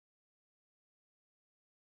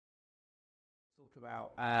talk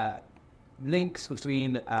about links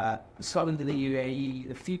between Scotland and the UAE,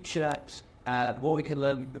 the future, what we can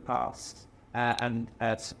learn from the past, and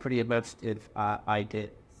it's a pretty immersive idea.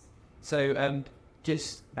 So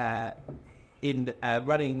just in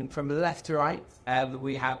running from left to right,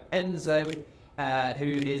 we have Enzo, who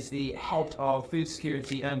is the head of food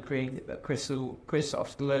security and creating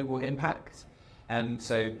Christof's global impact. And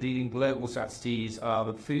so leading global strategies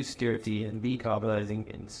of food security and decarbonising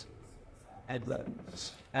in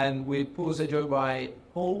Edlands. And we're also joined by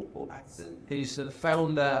Patterson, who's the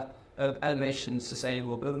founder of Elevation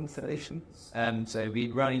Sustainable Building Solutions. So we've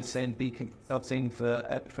been running Sustainability Consulting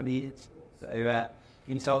for 20 years. So you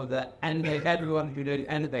can tell that everyone who knows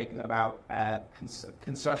anything about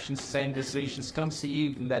construction sustainable solutions comes to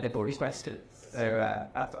you and they're requested. So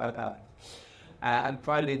and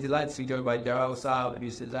finally, delighted to be joined by Joelle Saab,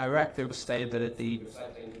 who's the Director of Sustainability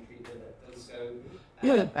Recycling and Treatment at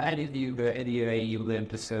Dulsco. Any of you in the UAE, you'll learn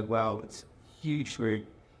Dulsco well. It's a huge group,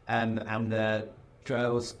 and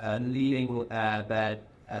Joelle's leading their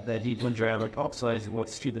deconstruction and optimizing what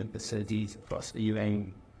student facilities across the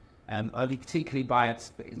UAE. I'll be particularly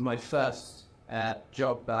biased, but it's my first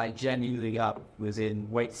job that I genuinely up was in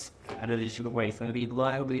waste and additional waste, and I've been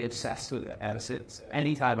wildly obsessed with it ever since.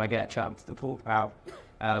 Anytime I get a chance to talk about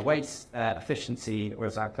waste, efficiency,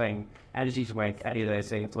 recycling, energy to waste, any of those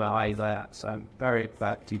things, well, so I'm very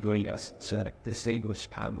glad to bring us to a distinguished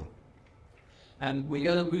panel. And we're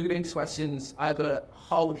going to move into questions. I've got a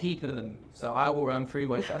whole heap of them, so I will run through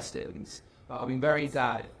my questions. But I've been very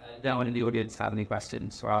glad no one in the audience have any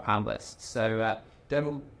questions for our panelists. So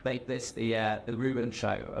don't make this the Reuben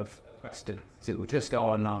show of questions. It will just go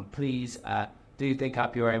on and on. Please do think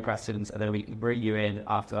up your own questions, and then we can bring you in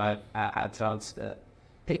after I've had a chance to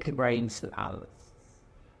pick the brains of the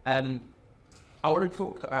panelists. I want to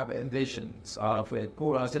talk about Envisions with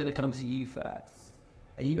Paul. I was going to come to you first.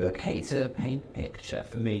 Are you okay to paint a picture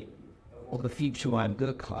for me of what the future might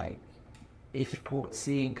look like if what we're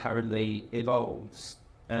seeing currently evolves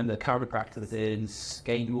and the current practices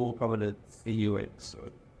gain more prominence in UX?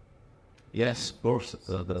 Yes, of course.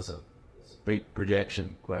 That's a big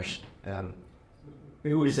projection question.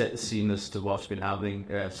 We always set the scene as to what's been happening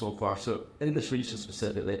so far. So in this region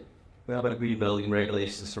specifically, we have been rebuilding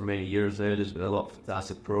regulations for many years now. There's been a lot of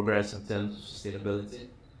fantastic progress in terms of sustainability.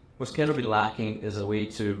 What's kind of been lacking is a way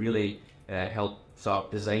to really help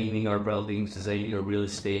start designing our buildings, designing our real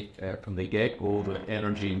estate from the get-go, with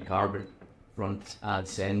energy and carbon front and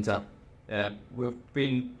centre. We've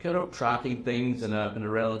been kind of tracking things in a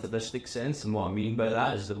relativistic sense, and what I mean by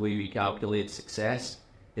that is the way we calculate success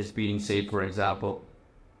is being, say, for example,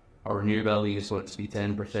 our new building is going to be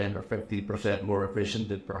 10% or 50% more efficient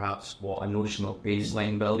than perhaps what a notional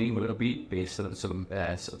baseline building would be based on some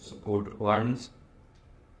code requirements.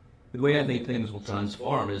 The way I think things will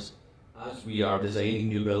transform is as we are designing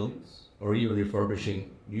new buildings or even refurbishing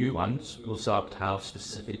new ones, we'll start to have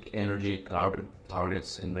specific energy and carbon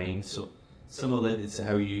targets in mind. So similarly to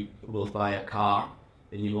how you will buy a car,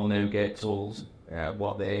 then you will now get told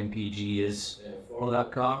what the MPG is for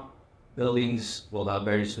that car. Buildings will have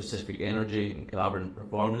very specific energy and carbon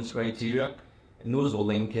performance criteria, and those will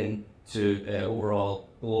link in to overall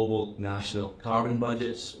global national carbon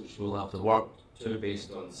budgets, which we'll have to work to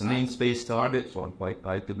based on science-based targets,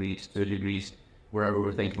 1.5 degrees, 2 degrees, wherever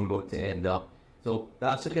we're thinking we're going to end up. So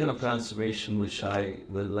that's the kind of transformation which I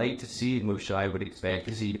would like to see and which I would expect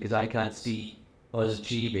to see, because I can't see us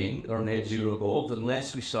achieving our net zero goals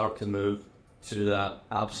unless we start to move to that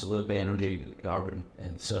absolute energy and carbon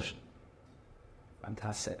insertion.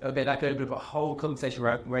 Fantastic. Okay, that could have been a whole conversation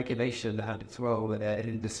around regulation and its role in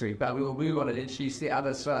industry, but we will move on and introduce the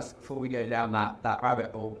others first before we go down that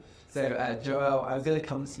rabbit hole. So, Joelle, I was going to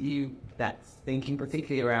come to you next, thinking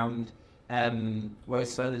particularly around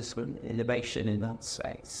waste management innovation in that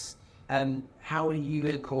space. How are you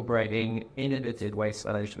incorporating innovative waste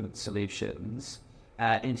management solutions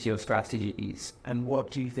into your strategies? And what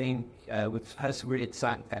do you think, with has really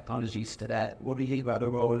exciting technologies today, what do you think about the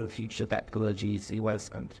role of the future technologies in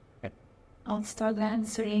waste management? I'll start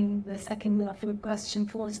answering the second half of the question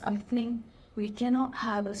first. I think we cannot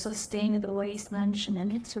have a sustainable waste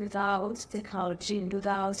management without technology and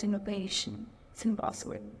without innovation. It's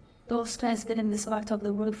impossible. Dulsco has been in this part of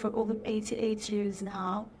the world for over 88 years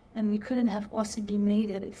now, and we couldn't have possibly made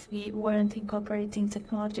it if we weren't incorporating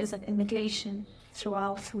technologies and innovation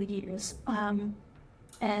throughout 3 years.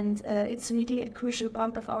 It's really a crucial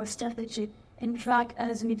part of our strategy. In fact,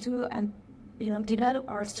 as we do and develop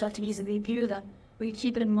our strategies and review them, we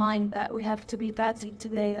keep in mind that we have to be better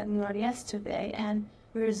today than we were yesterday, and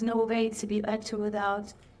there is no way to be better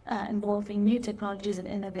without involving new technologies and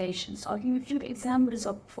innovations. So I'll give you a few examples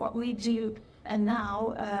of what we do and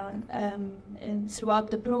now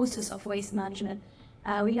throughout the process of waste management.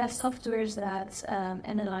 We have softwares that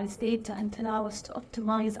analyze data and allow us to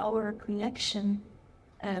optimize our collection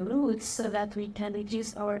routes so that we can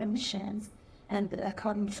reduce our emissions and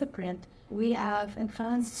carbon footprint. We have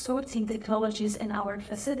advanced sorting technologies in our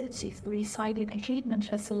facilities, recycling and treatment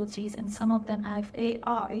facilities, and some of them have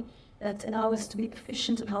AI that allow us to be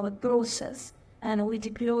efficient in our process. And we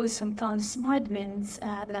deploy sometimes smart bins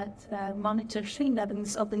that monitor stream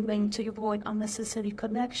levels of the bin to avoid unnecessary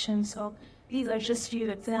collection. So these are just few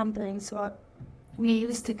examples. So we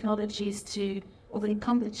use technologies to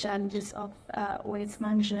overcome the challenges of waste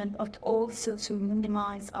management, but also to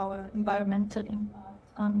minimize our environmental impact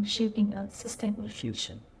on shaping a sustainable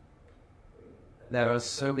future. There are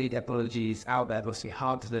so many technologies out there, obviously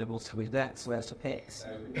hard to know also with that's where to pick. So,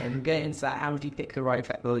 and getting into that, how do you pick the right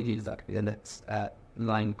technologies? That could be the next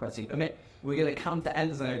line question. I mean, we're going to come to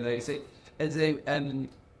Enzo though. So, Enzo,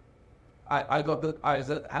 I had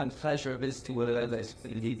the pleasure of visiting one of those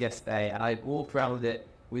facilities yesterday, and I walked around it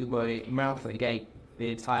with my mouth agape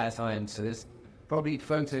the entire time. So there's probably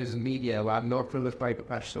photos and media where I'm not from a very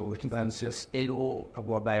professional, which is just in awe of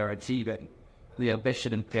what they are achieving. The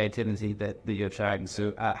ambition and creativity that you're showing.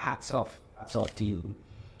 So hats off to you.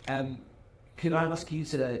 Could I ask you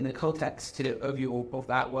today, in the context of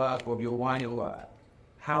that work, of your wider work,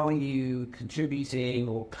 how are you contributing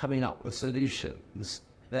or coming up with solutions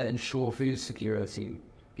that ensure food security,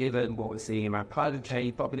 given what we're seeing around climate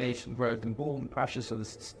change, population growth, and born pressures of the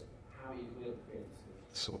system? How are you doing it?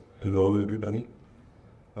 So, hello everybody.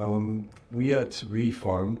 We at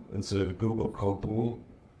Reform, it's a global company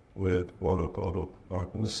with one of our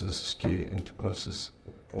partners, SSK Enterprises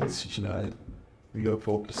and CGI. We are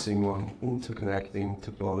focusing on interconnecting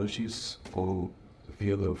technologies on the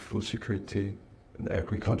field of food security and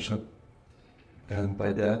agriculture. And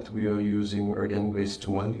by that, we are using organic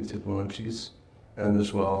waste-to-energy technologies and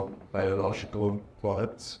as well biological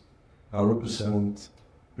products 100%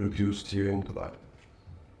 produced here in Ploder.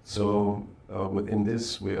 So within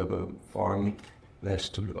this, we have a farm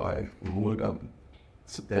next to Reuben.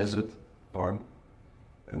 It's a desert farm,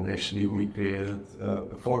 and actually we created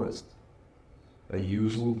a forest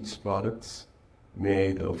using these products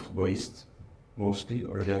made of waste, mostly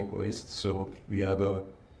organic waste. So we have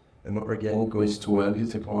an organic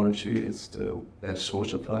waste-to-energy technology. It's the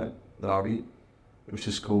social larvae, which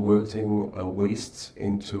is converting waste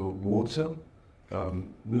into water,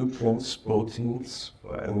 nutrients, proteins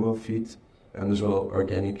for animal feed, and as well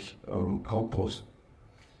organic compost.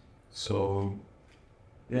 So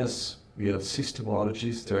yes, we have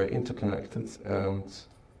systemologies that are interconnected, and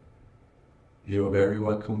you're very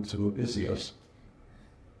welcome to visit us.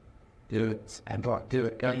 Do it, and do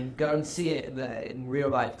it. Go and see it in real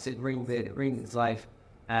life. Because it brings life.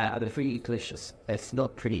 And it's really delicious. It's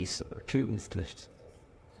not pretty, so truly delicious.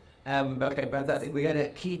 Okay, but we're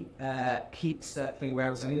going to keep circling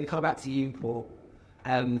around. So I'm going to come back to you, Paul,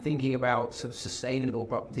 thinking about sort of sustainable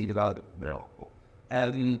property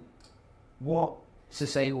development. What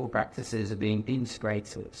sustainable practices are being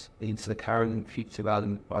integrated into the current and future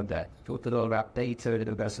development project? Talked a lot about data and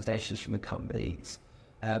representations from the companies.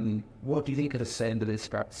 What do you think are the sustainability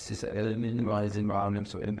practices that will minimize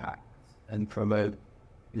environmental impact and promote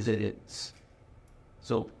resilience?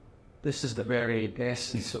 So this is the very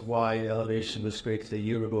essence of why Elevation was created a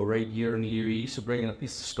year ago, right here in the UAE. So bringing a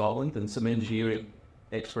piece of Scotland and some engineering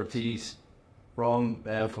expertise from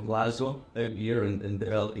Glasgow out here and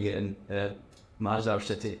developing it in Mazar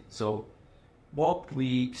City. So what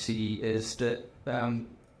we see is that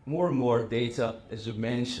more and more data, as you've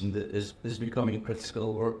mentioned, is becoming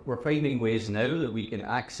critical. We're finding ways now that we can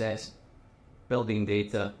access building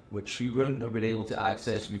data which we wouldn't have been able to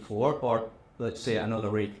access before, or let's say another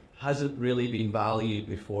way, hasn't really been valued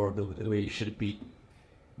before the way it should be.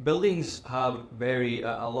 Buildings have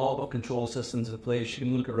a lot of control systems in place. You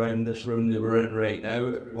can look around this room that we're in right now.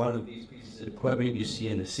 One of these pieces of equipment you see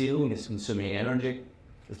in the ceiling is consuming energy.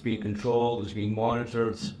 It's being controlled, it's being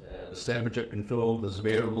monitored, there's temperature control, there's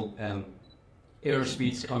variable air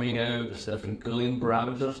speeds coming out, there's different cooling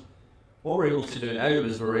parameters. What we're able to do now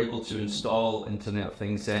is we're able to install Internet of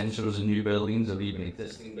Things sensors in new buildings or even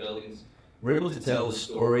existing buildings. We're able to tell the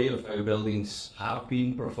story of how buildings have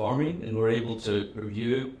been performing, and we're able to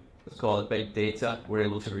review, let's call it big data. We're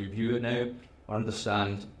able to review it now,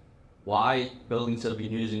 understand why buildings have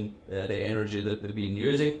been using the energy that they've been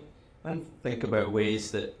using, and think about ways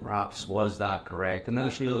that perhaps was that correct. And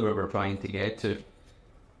that's really where we're trying to get to.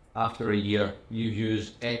 after a year, you've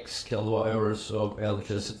used X kilowatt hours of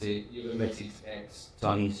electricity, you've emitted X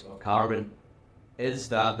tons of carbon. Is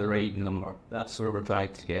that the right number? That's where we're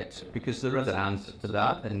trying to get to, because there is an answer to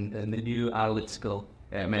that, and the new analytical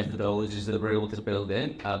methodologies that we're able to build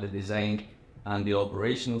in at the design and the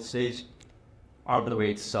operational stage are the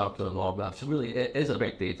way to start to unlock that. So really, it is a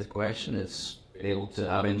big data question. It's being able to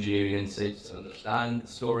have engineering insights to understand the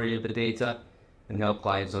story of the data and help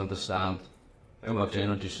clients understand how much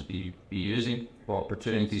energy should they be using, what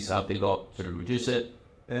opportunities have they got to reduce it,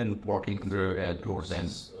 and working through the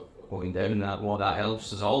process of going down that. What that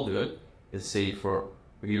helps us all do it is say for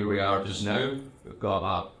here we are just now, we've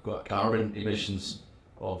got carbon emissions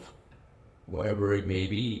of whatever it may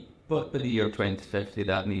be, but by the year 2050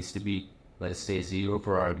 that needs to be, let's say, zero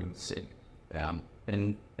for argument's sake,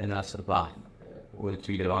 and that's the plan. We'll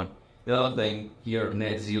tweet it on. The other thing here,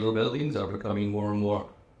 net zero buildings are becoming more and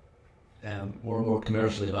more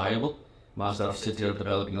commercially viable. Mazda City are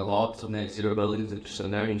developing a lot of net zero buildings. They just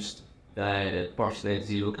announced first net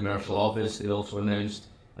zero commercial office. They also announced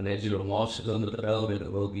a net zero mosque is under development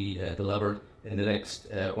that will be delivered in the next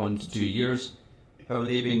 1 to 2 years. How are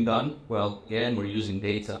they being done? Well, again, we're using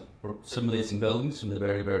data. We're simulating buildings from the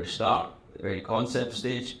very, very start, the very concept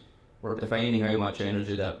stage. We're defining how much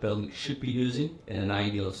energy that building should be using in an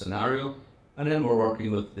ideal scenario. And then we're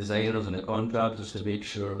working with designers and the contractors to make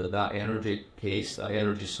sure that that energy case, that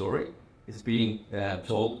energy story, is being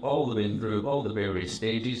told all the way through all the various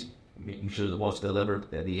stages, making sure that what's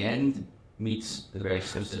delivered at the end meets the very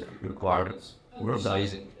specific requirements. We're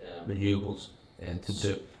sizing renewables to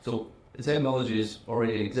do. So the technology is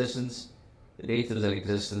already in existence, the data is in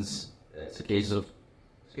existence. It's a case of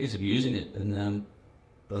using it and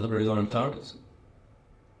delivering on our targets.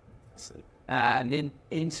 And in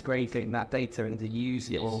integrating that data into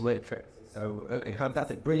using it all with it. So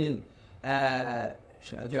that's a brilliant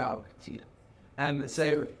job.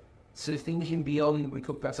 So thinking beyond, we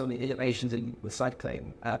talked about some of the innovations in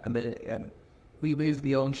recycling a minute. We moved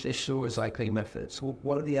beyond traditional recycling methods.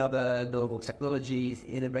 What are the other novel technologies,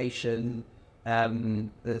 innovation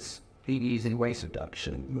that's being used in waste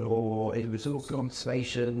reduction or in resource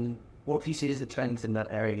conservation? What do you see as the trends in that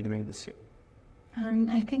area in the industry?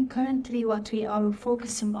 I think currently what we are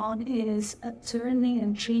focusing on is turning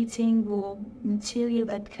and treating raw material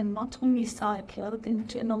that can not only recycled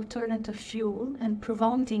into an alternative fuel and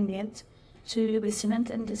providing it to the cement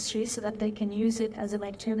industry so that they can use it as an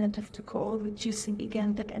alternative to coal, reducing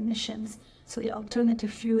again the emissions. So the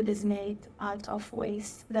alternative fuel is made out of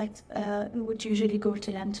waste that would usually go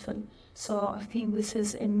to landfill. So I think this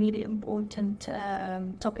is a really important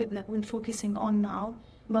topic that we're focusing on now.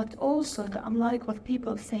 But also, unlike what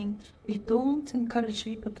people think, we don't encourage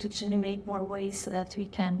people to generate more waste so that we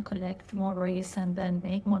can collect more waste and then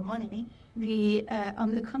make more money. We,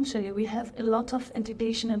 on the contrary, we have a lot of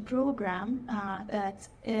educational program that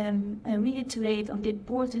reiterate on the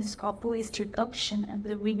importance of waste reduction and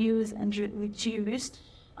the reuse and reduce,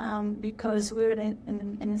 because we're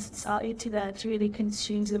in a society that really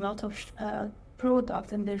consumes a lot of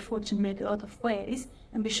product and therefore generate a lot of waste,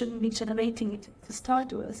 and we shouldn't be generating it to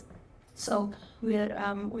start with. So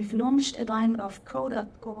we've launched a line of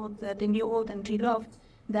product called the New Old and Reloved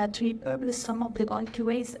that repurpose some of the bulk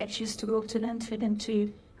waste that used to go to landfill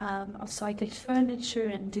into upcycled furniture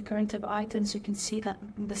and decorative items. You can see that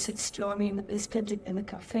in the sixth floor, in the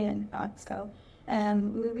cafe and so.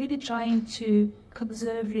 We're really trying to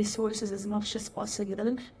conserve resources as much as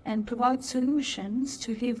possible and provide solutions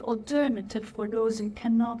to give alternative for those who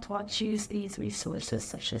cannot use these resources,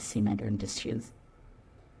 such as cement industries.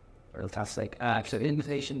 Fantastic. So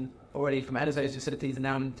invitation already from Enzo's facilities, and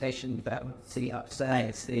now an invitation that we'll see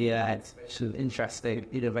upstairs, the interesting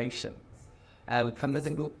innovation. I will put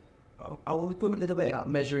a little bit about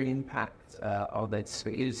measuring impact of this,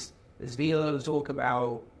 because as Vila talk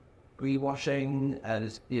about greenwashing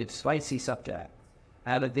as a spicy subject,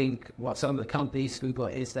 and I think what some of the companies we've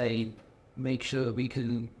got is they make sure that we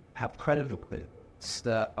can have credible evidence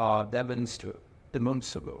that are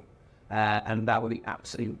demonstrable, and that would be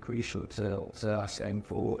absolutely crucial to us going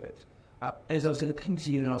forward. As I was going to come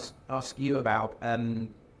to you and ask you about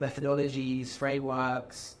methodologies,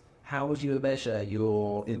 frameworks, how would you measure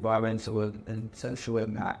your environmental and social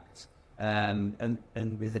impact, and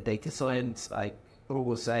with the data science, like all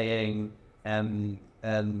we're saying, and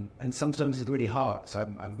sometimes it's really hard. So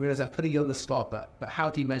I realize I'm putting you on the spot, but how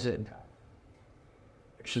do you measure impact?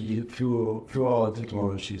 Actually, through all the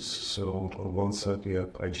technologies. So on one side we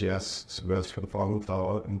have IGS, so vertical farming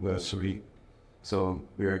tower and nursery. So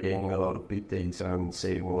we are gaining a lot of big data and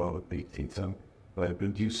saving a lot of big data by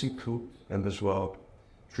reducing food and as well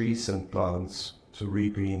trees and plants to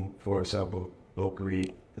regreen, for example,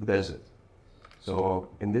 locally the desert. So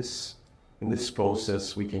in this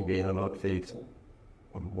process, we can gain a lot of data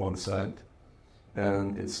on one side,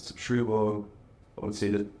 and it's the trivial, I would say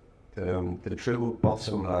that the trivial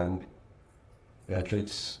bottom line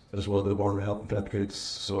metrics as well, the one health metrics.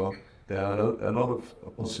 So there are a lot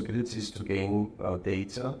of possibilities to gain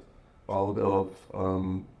data out of,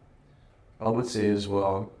 I would say as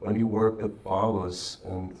well, when you work with farmers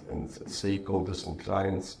and stakeholders and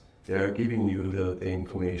clients, they are giving you the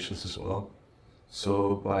information as well.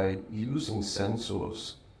 So by using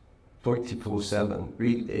sensors 24/7,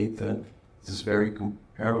 real data, this is very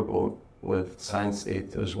comparable with science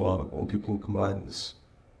data as well, and you can combine this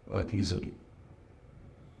quite easily.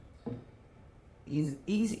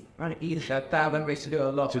 Easy, right? Easy. That makes you do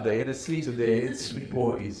a lot Today it's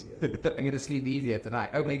more easy. I'm going to sleep easier tonight.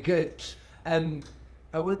 Okay, good.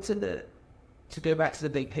 I want to go back to the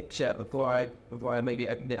big picture before I maybe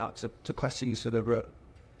open it up to questions for the room.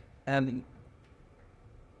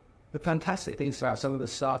 The fantastic things about some of the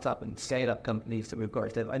startup and scale-up companies that we've got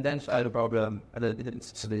is they've identified a problem and a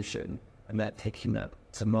solution, and they're taking that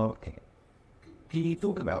to market. Can you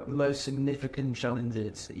talk about the most significant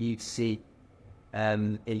challenges that you see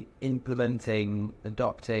in implementing,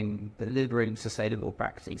 adopting, delivering sustainable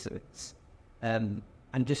practices? And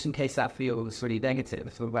just in case that feels really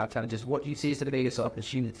negative, talk about challenges, what do you see as the biggest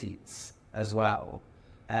opportunities as well?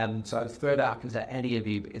 So I'd throw that out to any of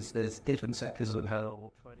you, because there's different sectors of the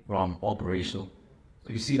whole. From operational.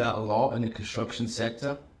 So you see that a lot in the construction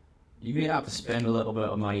sector. You may have to spend a little bit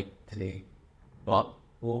of money today, but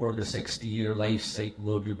over the 60-year life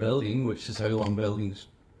cycle of your building, which is how long buildings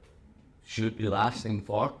should be lasting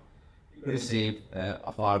for, you're going to save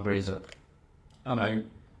a far greater amount.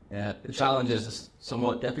 The challenge is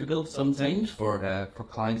somewhat difficult sometimes for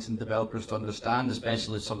clients and developers to understand,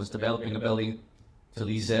 especially if someone's developing a building to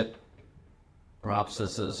lease it. Perhaps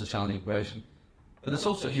this is a challenging question. But it's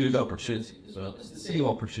also a huge opportunity as well. It's the same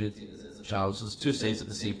opportunity as a challenge. There's two sides at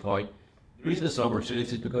the same point. The reason it's an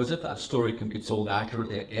opportunity is because if that story can be told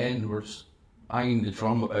accurately again, we're banging the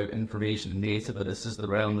drum about information and data, but this is the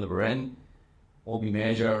realm that we're in. What we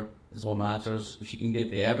measure is what matters. If you can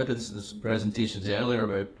get the evidence, there's presentations earlier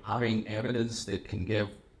about having evidence that can give,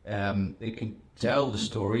 they can tell the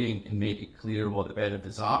story and can make it clear what the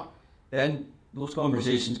benefits are, then those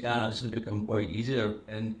conversations can actually become quite easier.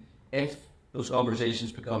 And if those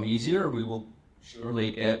conversations become easier, we will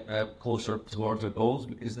surely get closer towards our goals,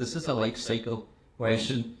 because this is a life cycle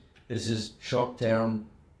question. This is short-term,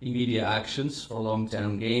 immediate actions for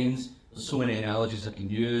long-term gains. There's so many analogies I can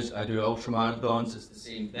use. I do ultramarathons, it's the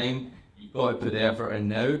same thing. You've got to put the effort in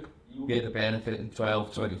now. You'll get the benefit in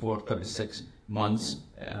 12, 24, 36 months.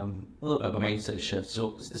 A little bit of a mindset shift.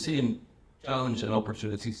 So it's the same challenge and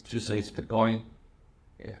opportunities, two sides of the coin.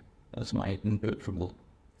 Yeah, that's my input from the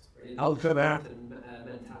Ultramarathon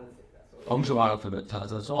mentality. ultramarathon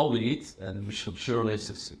mentality. That's all we need, and we should surely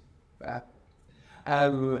succeed.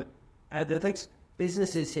 And I think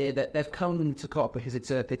businesses here that they've come to COP because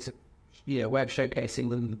it's a way of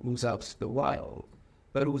showcasing themselves to the wild,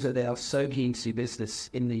 but also they are so keen to do business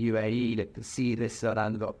in the UAE that to see this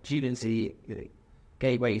land of opportunity,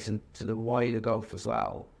 gateways into the wider Gulf as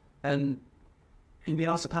well. And we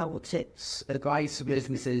asked about what tips, advice for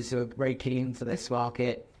businesses who are breaking into this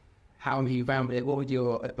market. How have you found it? What would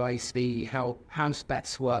your advice be? How's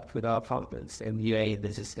best worked with our partners in the UAE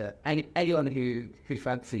business? Anyone who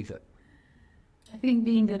fancies it? I think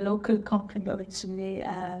being a local company, actually,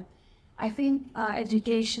 I think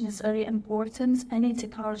education is very important. Any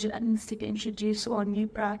technology that needs to be introduced or new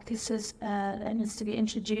practices that needs to be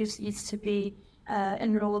introduced needs to be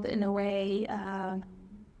enrolled in a way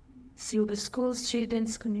through the school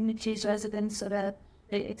students, communities, residents, so that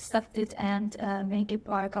they accept it and make it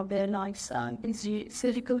part of their lifestyle. It's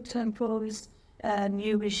difficult to impose a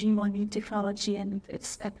new regime or new technology and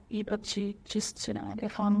expect people to just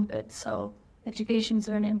get on with it. So education is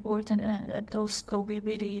very important, and at Dulsco we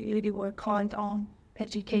really work hard on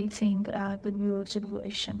educating the new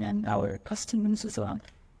generation and our customers as well.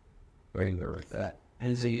 Very good with that.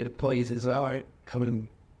 And the employees as well are coming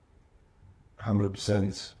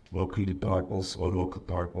 100% locally partners or local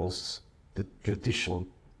partners, the tradition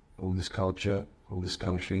of this culture, of this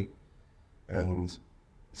country. And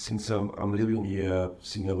since I'm living here, I've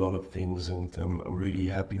seen a lot of things, and I'm really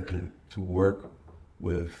happy to work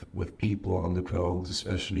with people on the ground,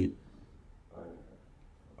 especially.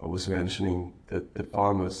 I was mentioning that the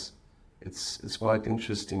farmers, it's quite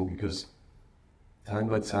interesting because time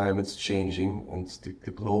by time it's changing, and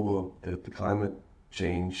the climate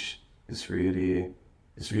change is really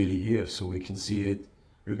here. So we can see it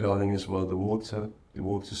regarding as well the water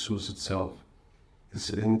source itself, the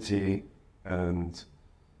salinity, and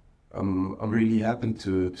I'm really happy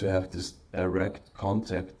to have this direct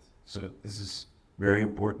contact. So this is very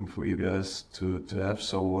important for you guys to have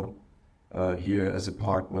someone here as a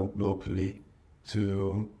partner locally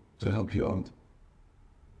to help you out.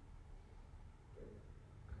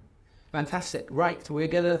 Fantastic. Right, we're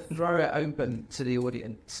going to throw it open to the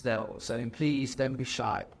audience now, so please don't be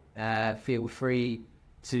shy. Feel free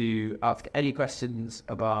to ask any questions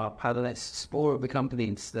about panelists or the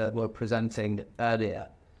companies that were presenting earlier.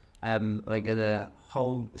 We're going to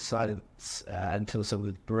hold silence until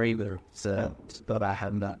someone's braver to put our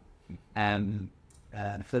hand up.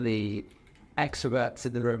 For the extroverts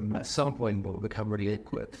in the room, at some point will become really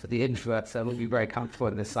awkward. For the introverts, they will be very comfortable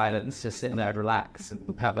in the silence, just sitting there and relax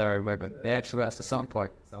and have their own moment. The extroverts at some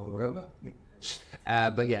point,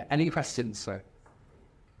 but yeah, any questions? So,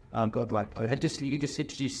 God, like, you just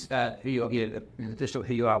introduce who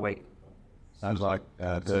you are. Wait. Sounds like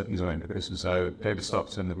enjoying this. So, David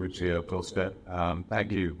Stockton, the Ruccio Ploder.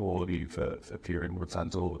 Thank you, all of you, for appearing with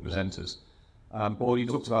all the presenters. Paul, you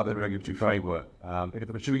talked about the regulatory framework. If the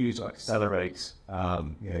opportunity to accelerate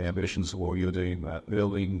ambitions of what you're doing,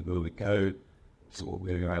 building code, so what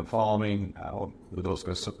we're doing around farming, the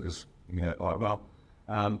Dulsco stuff is quite well.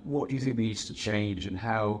 What do you think needs to change, and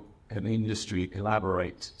how can industry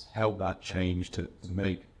collaborate to help that change to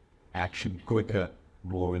make action quicker,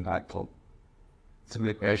 more impactful? It's a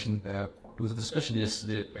great question. There was a discussion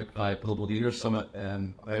yesterday by Global Leaders Summit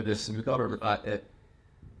about this, and we covered the fact that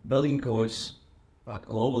building codes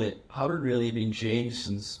globally haven't really been changed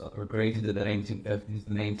since they were created in the 1950s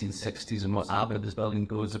and 1960s, and what's happened is building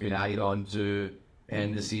codes have been added on to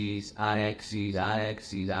appendices, annexes,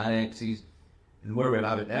 and where we're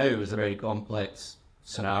at it now is a very complex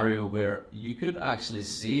scenario where you could actually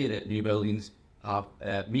see that new buildings have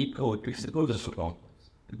meet code because the codes are so complex.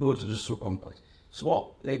 The codes are just so complex. So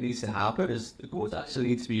what needs to happen is the codes actually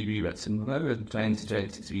need to be rewritten. Now in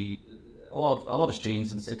 2023, a lot has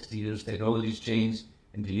changed in 60 years. Technology's changed,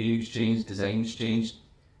 engineering's changed, design's changed.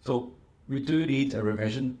 So we do need a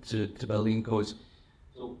revision to building codes.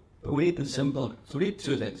 So we need them simpler. So we need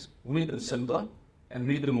two things. We need them simpler and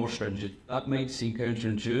we need them more stringent. That might seem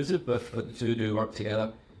counterintuitive, but the two do work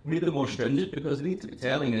together. We need them more stringent because they need to be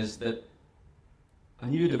telling us that a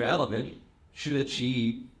new development should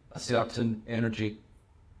achieve a certain energy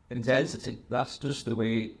intensity. That's just the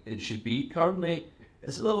way it should be. Currently,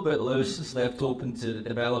 it's a little bit loose. It's left open to the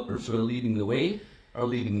developers who are leading the way. But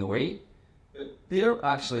they're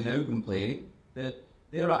actually now complaining that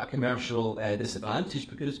they're at a commercial disadvantage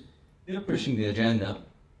because they're pushing the agenda.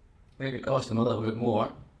 Maybe it costs them a little bit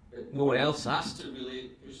more, but no one else has to really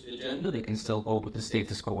push the agenda. They can still go with the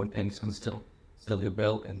status quo and things can still get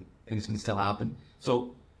built and things can still happen.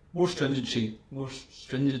 So more stringency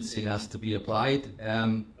has to be applied.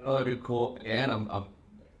 Another good quote, again, I'm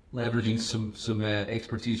leveraging some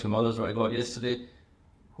expertise from others that I got yesterday.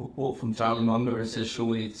 A quote from Charlie Munger, it says,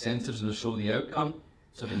 show the incentives and show the outcome.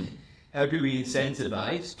 So how do we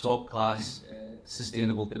incentivize top-class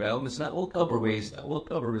sustainable developments? And that will cover waste, that will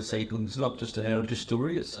cover recycling. It's not just an energy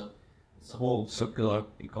story, it's a whole circular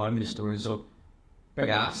economy story. So big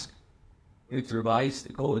ask. We need to revise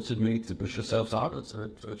the codes and we need to push ourselves harder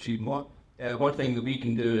to achieve more. One thing that we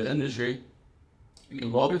can do as industry, we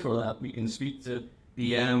can lobby for that. We can speak to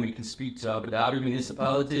BM, we can speak to Abu Dhabi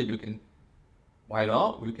municipality, we can, why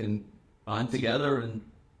not? We can band together and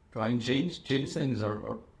try and change things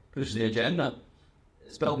or push the agenda.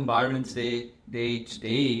 It's Built Environment Day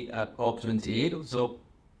today at COP28, so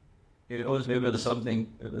who knows, maybe there's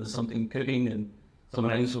something cooking and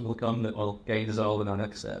someone else will come that will guide us all in our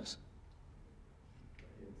next steps.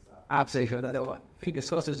 Absolutely. I think it's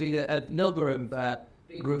supposed to be a number of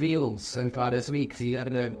big reveals so far this week. So you never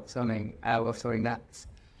know something of something that.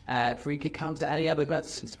 If we could come to any other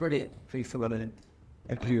questions, it's brilliant. Please fill it in.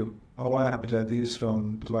 Thank you. All I have to is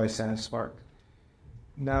from Dubai Spark.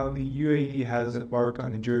 Now the UAE has embarked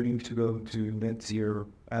on a journey to go to net zero,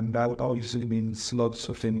 and that obviously means lots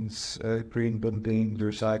of things: green building,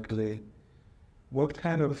 recycling. What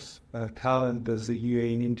kind of talent does the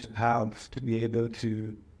UAE need to have to be able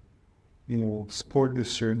to, support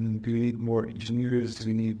this journey? Do we need more engineers? Do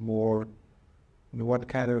we need more? What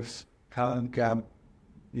kind of talent gap,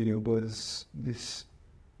 does this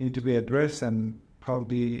need to be addressed, and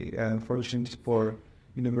probably fortunate for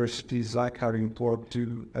universities like Harrington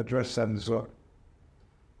to address that as well?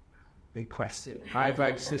 Big question. Right,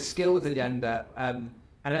 folks, the skills agenda, and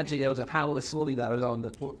actually there was a panel this morning that was on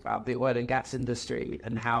that talked about the oil and gas industry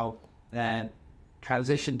and how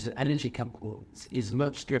transition to energy chemicals is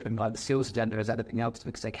much driven by the skills agenda as anything else,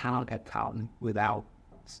 because they cannot get done without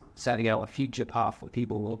setting out a future path for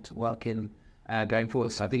people who want to work in going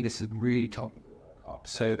forward. So I think this is really top.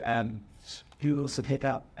 So you also pick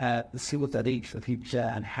up the skills that need for the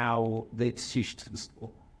future and how the institutions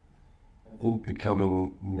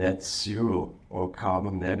Becoming net zero or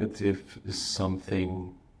carbon negative is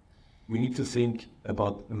something we need to think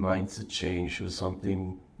about a mindset change, or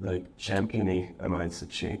something like championing a mindset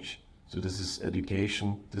change. So this is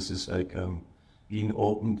education. This is like being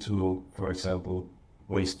open to, for example,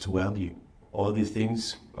 waste to value. All these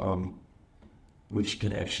things which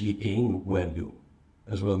can actually gain value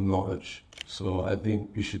as well as knowledge. So I think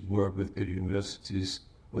we should work with the universities,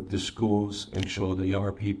 with the schools, and show the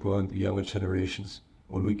younger people and the younger generations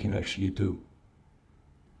what we can actually do.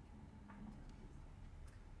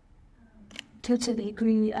 Totally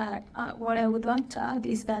agree. What I would like to add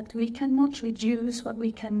is that we cannot reduce what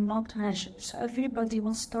we cannot measure. So everybody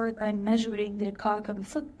will start by measuring their carbon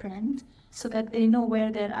footprint so that they know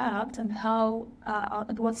where they're at and how,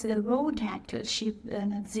 what's their roadmap to achieve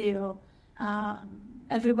net zero.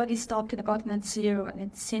 Everybody's talking about net zero, and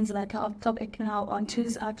it seems like our topic now on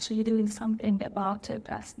who's actually doing something about it.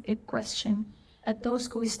 That's a big question. At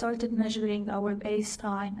Dulsco, we started measuring our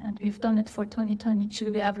baseline, and we've done it for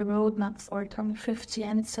 2022. We have a roadmap for 2050,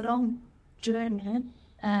 and it's a long journey.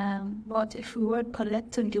 But if we work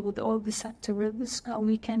collectively with all the sectors,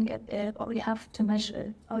 we can get there, but we have to measure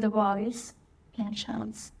it. Otherwise, can't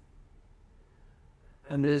chance.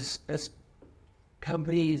 And as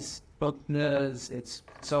companies, partners, it's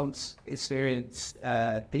sounds experience,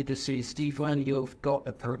 industry. Steve, when you've got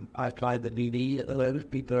a pipeline that you need, a lot of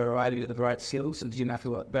people are arriving with the right skills, and you have to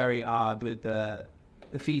work very hard with the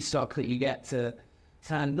feedstock that you get to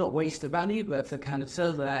not waste the value, but to kind of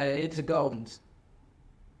sell that into gold.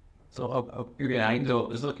 So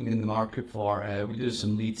Enzo is looking in the market for, we do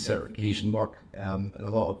some LEED certification work, a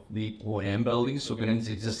lot of LEED OEM buildings, so going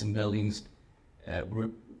into existing buildings,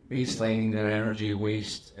 baselining their energy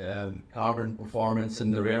waste, carbon performance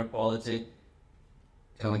and their air quality,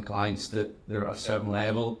 telling clients that they're at a certain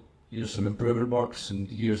level, here's some improvement works, and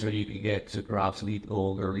here's where you can get to perhaps LEED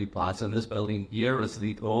Gold or LEED Platinum. This building here is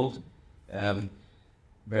LEED Gold.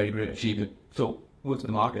 Very great achievement. So what's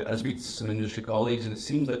the market? I speak to some industry colleagues, and it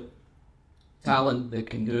seems that talent that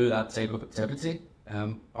can do that type of activity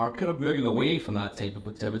are kind of moving away from that type of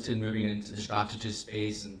activity and moving into the strategy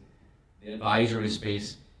space and the advisory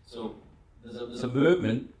space. So there's a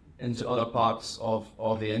movement into other parts of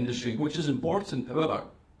the industry, which is important. However,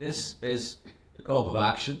 this is the call of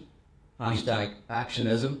action. Hashtag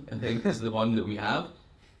actionism, I think, is the one that we have.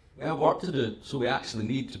 We have work to do, so we actually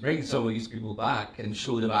need to bring some of these people back and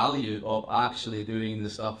show the value of actually doing the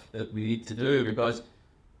stuff that we need to do, because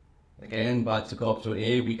again, back to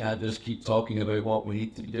COP28, we can't just keep talking about what we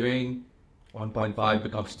need to be doing. 1.5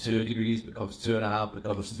 becomes 2 degrees, becomes 2.5,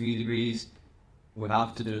 becomes 3 degrees. We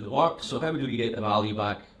have to do the work. So how do we get the value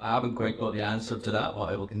back? I haven't quite got the answer to that, but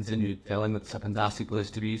I will continue telling that it's a fantastic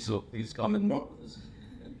place to be, so please come and work with us.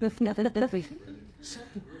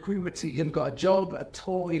 You've got a job, a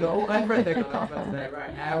tour, you know, everything.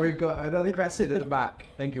 Right now we've got another question at the back.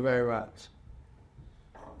 Thank you very much.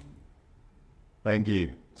 Thank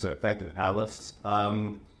you. So effective analysts.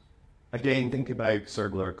 Again, think about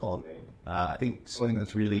circular economy. I think something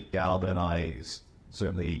that's really galvanized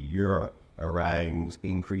certainly Europe around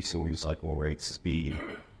increasing recycling rate speed,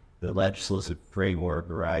 the legislative framework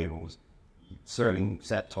around certain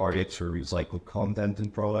set targets for recycled content in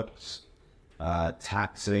products,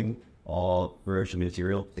 taxing of virgin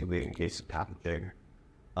material, particularly in case of packaging.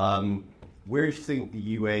 Where do you think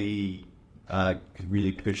the UAE could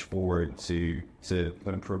really push forward to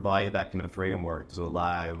kind of provide that kind of framework to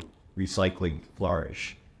allow recycling to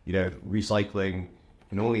flourish? You know, recycling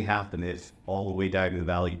can only happen if all the way down the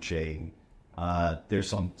value chain there's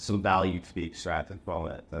some value to be extracted from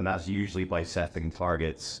it, and that's usually by setting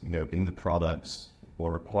targets, you know, in the products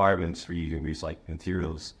or requirements for using recycled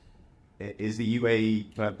materials. Is the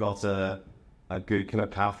UAE kind of got a good kind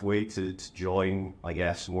of pathway to join, I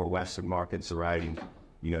guess, more Western markets around,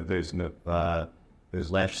 you know, those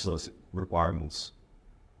legislative requirements?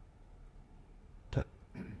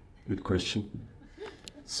 Good question.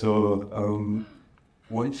 So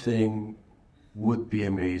one thing would be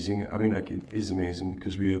amazing. I mean, like, it is amazing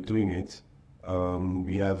because we are doing it.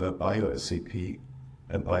 We have a bio SAP,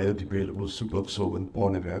 a biodegradable superabsorbent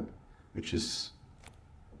polymer, which is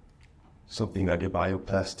something like a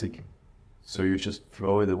bioplastic. So you just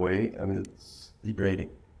throw it away. I mean, it's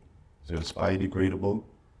degrading. So it's biodegradable,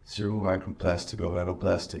 zero microplastic or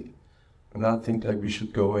nanoplastic. And I think that we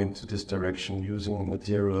should go into this direction using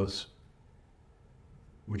materials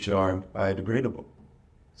which are biodegradable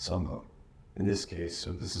somehow, in this case.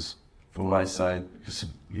 So this is from my side, because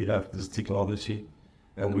we have this technology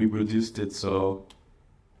and we produced it, so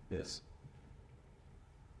yes.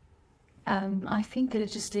 I think the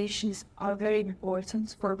legislations are very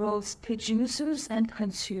important for both producers and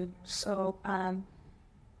consumers. So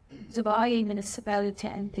Dubai municipality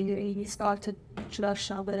and the UAE started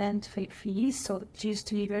introduction of the landfill fees, so it used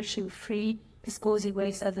to be virtually free disposing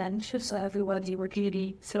waste at landfill, so everybody would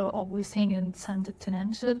really throw everything and send it to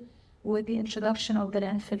landfill. With the introduction of the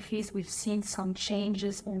landfill fees, we've seen some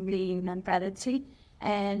changes in the mentality,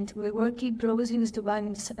 and we're working closely with Dubai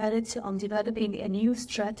municipality on developing a new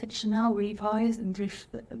strategy now, revised and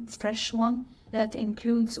fresh one, that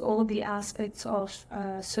includes all the aspects of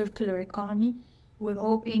circular economy. We're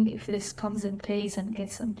hoping if this comes in place and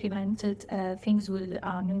gets implemented, things will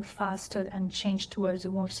move faster and change towards a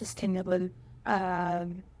more sustainable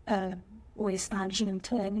waste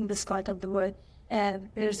management in this part of the world.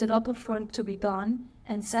 There's a lot of work to be done,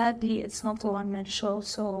 and sadly, it's not a one-man show,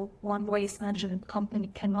 so one waste management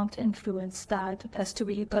company cannot influence that. It has to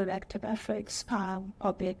be collective efforts,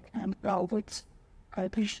 public and private.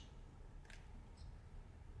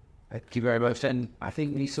 Thank you very much. And I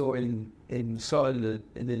think we saw in Scotland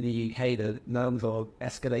and in the UK the number of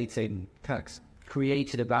escalating tax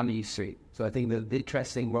created a value stream. So I think that the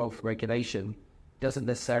interesting role for regulation doesn't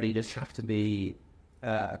necessarily just have to be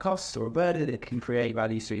a cost or a burden. It can create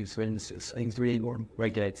value streams. For instance, things really more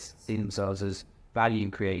regulators see themselves as value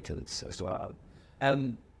creators as well.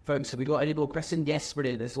 Folks, have we got any more questions? Yes,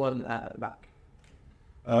 brilliant. There's one at the back.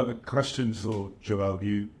 Question for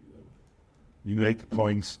Joelle. You make the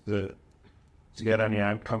point that to get any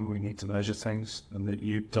outcome, we need to measure things, and that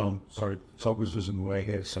you've done. Sorry, Toggles was in the way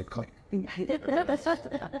here, so click. We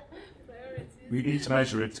need to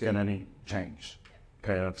measure it to get any change.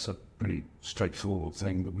 Okay, that's a pretty straightforward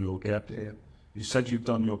thing that we all get here. You said you've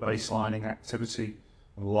done your baselining activity,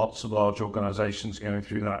 and lots of large organisations going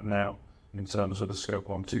through that now in terms of the Scope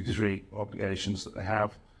 1, 2, 3 obligations that they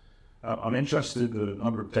have. I'm interested in the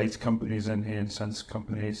number of data companies in here and sensor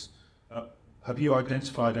companies. Have you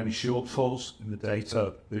identified any shortfalls in the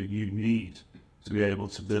data that you need to be able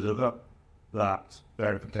to deliver that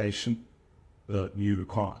verification that you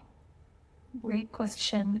require? Great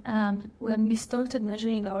question. When we started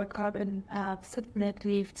measuring our carbon footprint,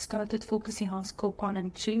 we started focusing on Scope 1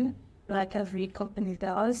 and 2, like every company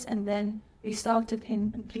does, and then we started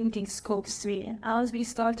including Scope 3. And as we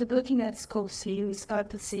started looking at Scope 3, we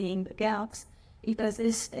started seeing the gaps, because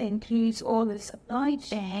this includes all the supply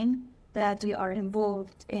chain that we are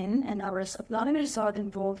involved in, and our suppliers are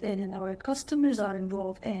involved in, and our customers are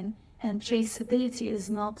involved in, and traceability is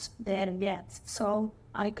not there yet. So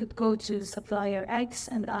I could go to supplier X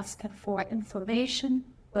and ask him for information.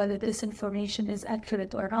 Whether this information is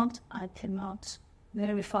accurate or not, I cannot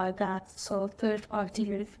verify that. So third-party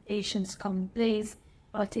verifications come in place,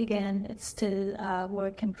 but again, it's still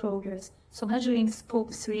work in progress. So measuring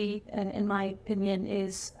Scope 3, in my opinion,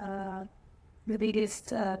 is the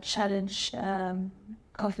biggest challenge,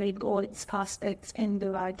 covering all its aspects in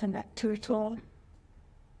the right and accurate role.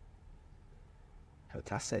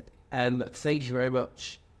 Fantastic. Thank you very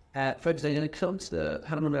much. Folks, I'm going to come to the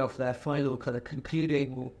panel for their final kind of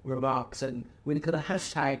concluding remarks, and with kind of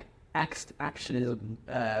hashtag actionism,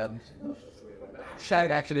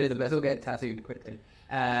 let's all get tattooed quickly,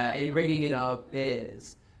 ringing in our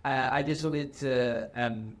ears. I just wanted to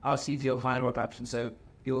ask you for your final reflection. So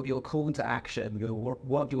your call to action,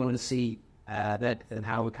 what do you want to see and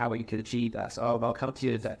how we could achieve that. So I'll come to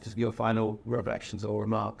you with that, just your final reflections or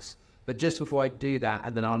remarks. But just before I do that,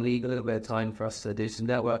 and then I'll leave a little bit of time for us to do some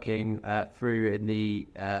networking through in the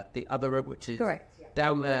other room, which is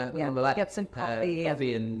down there on the left. Get some coffee.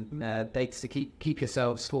 Heavy and dates to keep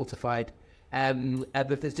yourselves fortified.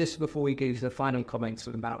 But there's just before we go to the final comments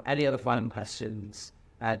about any other final questions,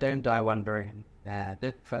 don't die wondering.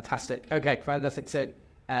 Fantastic. Okay, fantastic. So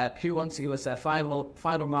who wants to give us their final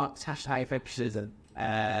remarks, hashtag feminism?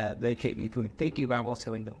 They keep me thinking about what's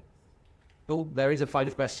going on. Oh, there is a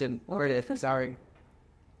final question. Where it is, sorry.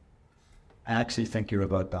 I actually think you're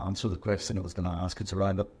about to answer the question I was going to ask. It's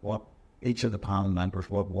around what each of the panel members,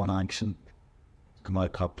 what one action to come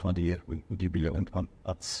out COP28 would you be looking on?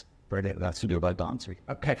 That's brilliant. That's what you're about to answer.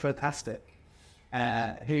 Okay, fantastic.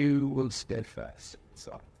 Who will go first?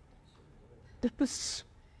 So.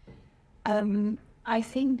 I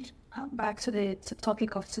think back to the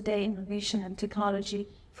topic of today, innovation and technology.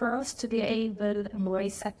 For us to be able in the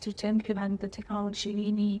waste sector to implement the technology,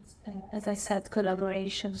 we need, as I said,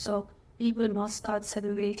 collaboration. So people must start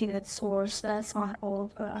celebrating at source. That's not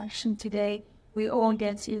all for action today. We all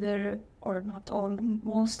get either, or not all,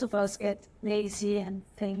 most of us get lazy and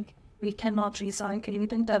think we cannot recycle. We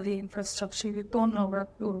don't have the infrastructure. We don't know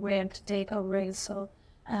where to take our waste. So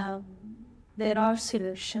there are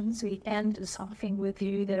solutions. We can do something with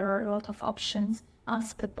you. There are a lot of options.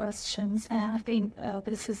 Ask the questions. And I think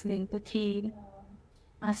this is the key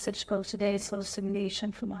message for today's sort of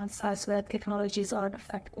simulation from our side, so that technologies are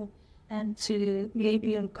effective. And to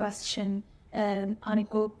maybe a question, I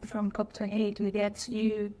hope from COP28 we get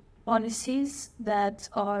new policies that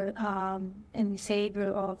are in favor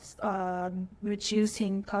of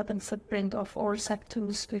reducing carbon footprint of all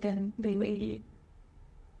sectors within the UAE.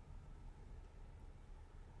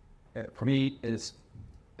 For me,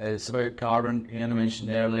 it's about carbon. I mentioned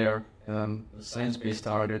earlier, science-based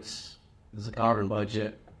targets. There's a carbon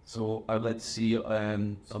budget. So I'd like to see a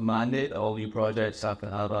mandate. All new projects have to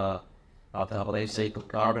have a life cycle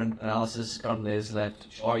carbon analysis. Currently, is left to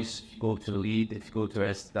choice. If you go to the lead, if you go to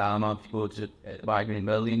Estama, if you go to Wagner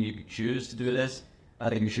Building, you can choose to do this. I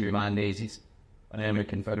think it should be mandated. And then we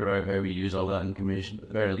can figure out how we use all that information. But at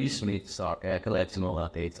the very least, we need to start collecting all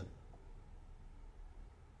that data.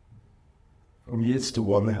 For me, it's the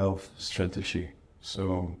One Health strategy.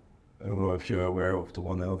 So I don't know if you're aware of the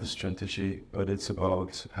One Health strategy, but it's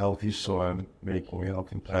about healthy soil, making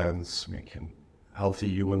healthy plants, making healthy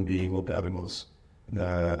human being with animals, and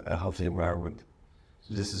a healthy environment.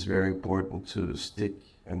 So this is very important to stick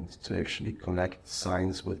and to actually connect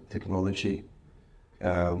science with technology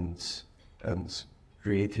and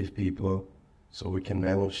creative people, so we can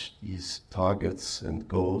manage these targets and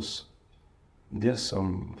goals. And yes,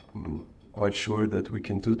 I'm quite sure that we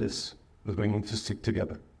can do this, but we need to stick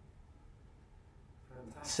together.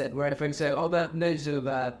 Said where everything, so on that note of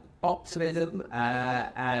optimism,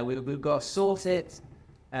 we've got to sort it,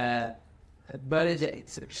 manage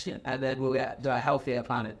it, and then we'll get to a healthier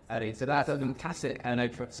planet. So that's a fantastic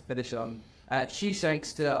note for us to finish on. Huge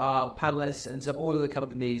thanks to our panelists and to all of the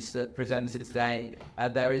companies that presented today.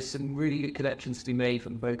 There is some really good connections to be made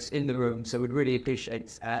from folks in the room, so we'd really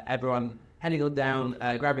appreciate everyone heading on down,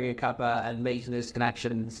 grabbing a cuppa and making those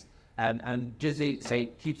connections. And just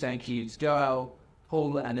say huge thank you to Joelle,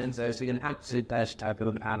 Paul and Enzo. It's been an absolute pleasure to have you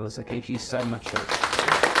on the panel, so thank you so much for it.